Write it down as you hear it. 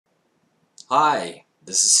Hi,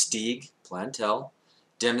 this is Stig Plantell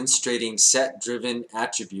demonstrating set-driven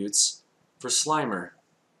attributes for Slimer.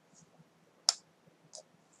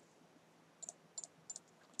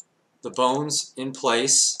 The bones in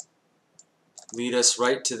place lead us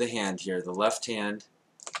right to the hand here, the left hand.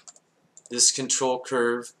 This control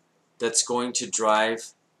curve that's going to drive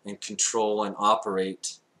and control and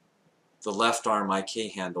operate the left arm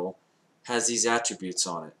IK handle has these attributes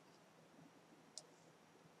on it.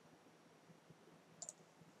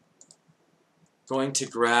 Going to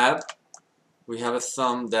grab, we have a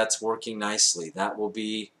thumb that's working nicely. That will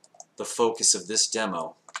be the focus of this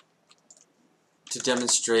demo. To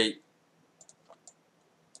demonstrate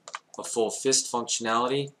a full fist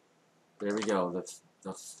functionality, there we go,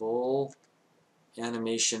 the full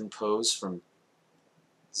animation pose from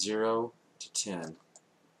 0 to 10.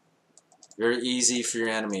 Very easy for your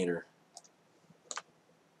animator.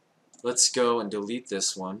 Let's go and delete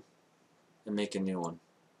this one and make a new one.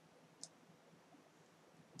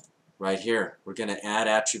 Right here, we're going to add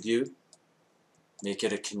attribute, make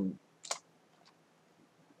it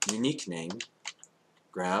a unique name,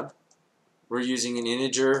 grab. We're using an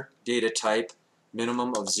integer data type,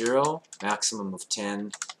 minimum of 0, maximum of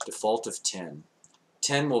 10, default of 10.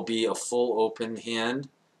 10 will be a full open hand,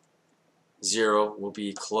 0 will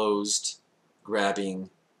be closed grabbing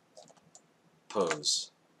pose.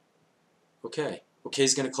 Okay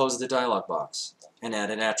is going to close the dialog box and add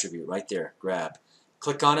an attribute right there, grab.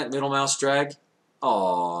 Click on it, middle mouse drag.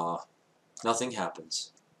 Aww, nothing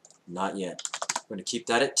happens. Not yet. We're going to keep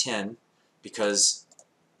that at 10 because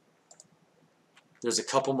there's a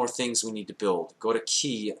couple more things we need to build. Go to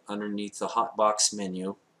key underneath the hotbox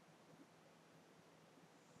menu,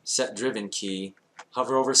 set driven key,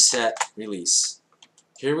 hover over set, release.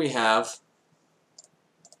 Here we have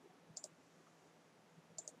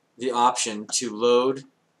the option to load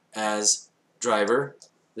as driver,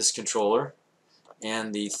 this controller,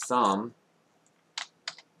 and the thumb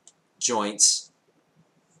joints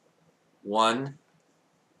 1,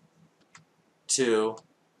 2,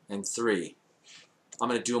 and 3. I'm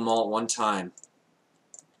going to do them all at one time.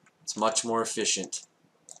 It's much more efficient.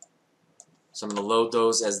 So I'm going to load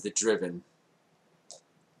those as the driven.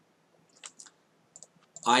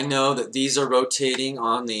 I know that these are rotating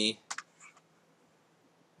on the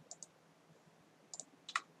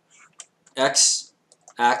X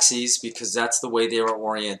axes because that's the way they were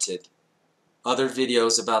oriented. Other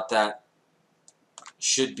videos about that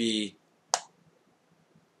should be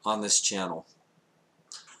on this channel.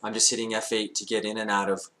 I'm just hitting F8 to get in and out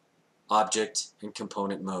of object and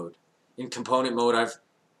component mode. In component mode, I've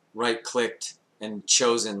right-clicked and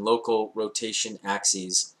chosen local rotation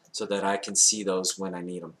axes so that I can see those when I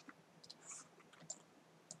need them,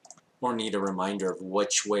 or need a reminder of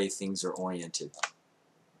which way things are oriented.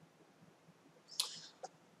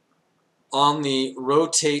 On the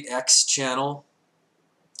rotate X channel,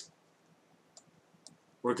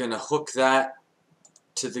 we're going to hook that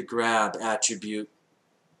to the grab attribute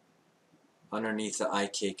underneath the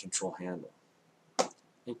IK control handle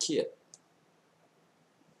and key it.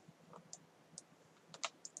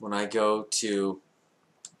 When I go to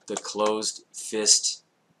the closed fist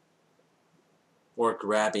or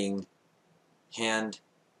grabbing hand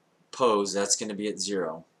pose, that's going to be at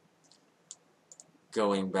 0.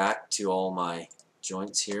 Going back to all my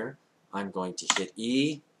joints here, I'm going to hit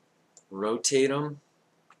E, rotate them.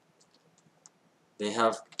 They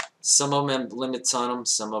have, some of them have limits on them,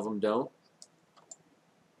 some of them don't.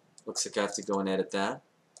 Looks like I have to go and edit that.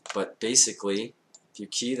 But basically, if you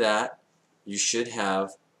key that, you should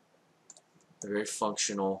have a very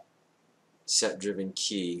functional set-driven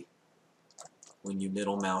key when you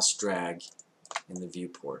middle mouse drag in the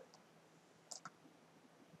viewport.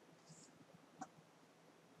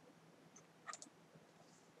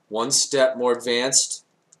 One step more advanced,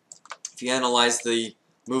 if you analyze the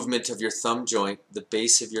movement of your thumb joint, the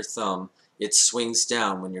base of your thumb, it swings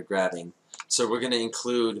down when you're grabbing. So we're going to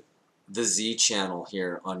include the Z channel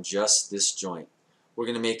here on just this joint. We're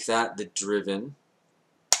going to make that the driven.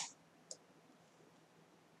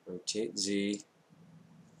 Rotate Z.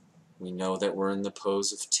 We know that we're in the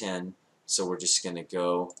pose of 10, so we're just going to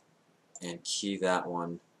go and key that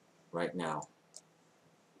one right now.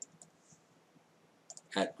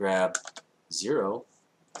 At grab 0,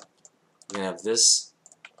 we're going to have this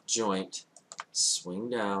joint swing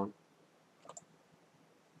down,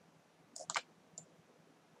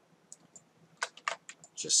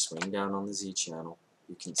 just swing down on the Z channel.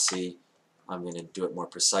 You can see I'm going to do it more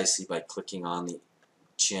precisely by clicking on the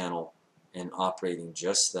channel and operating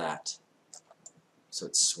just that so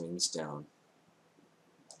it swings down.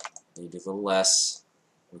 Maybe a little less,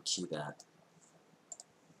 we key that.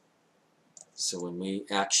 So when we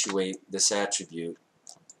actuate this attribute,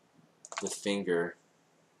 the finger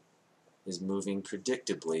is moving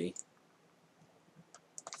predictably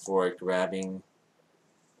for a grabbing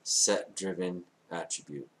set-driven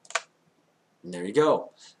attribute. And there you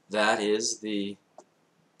go. That is the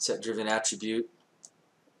set-driven attribute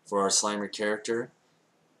for our Slimer character,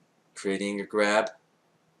 creating a grab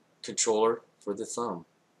controller for the thumb.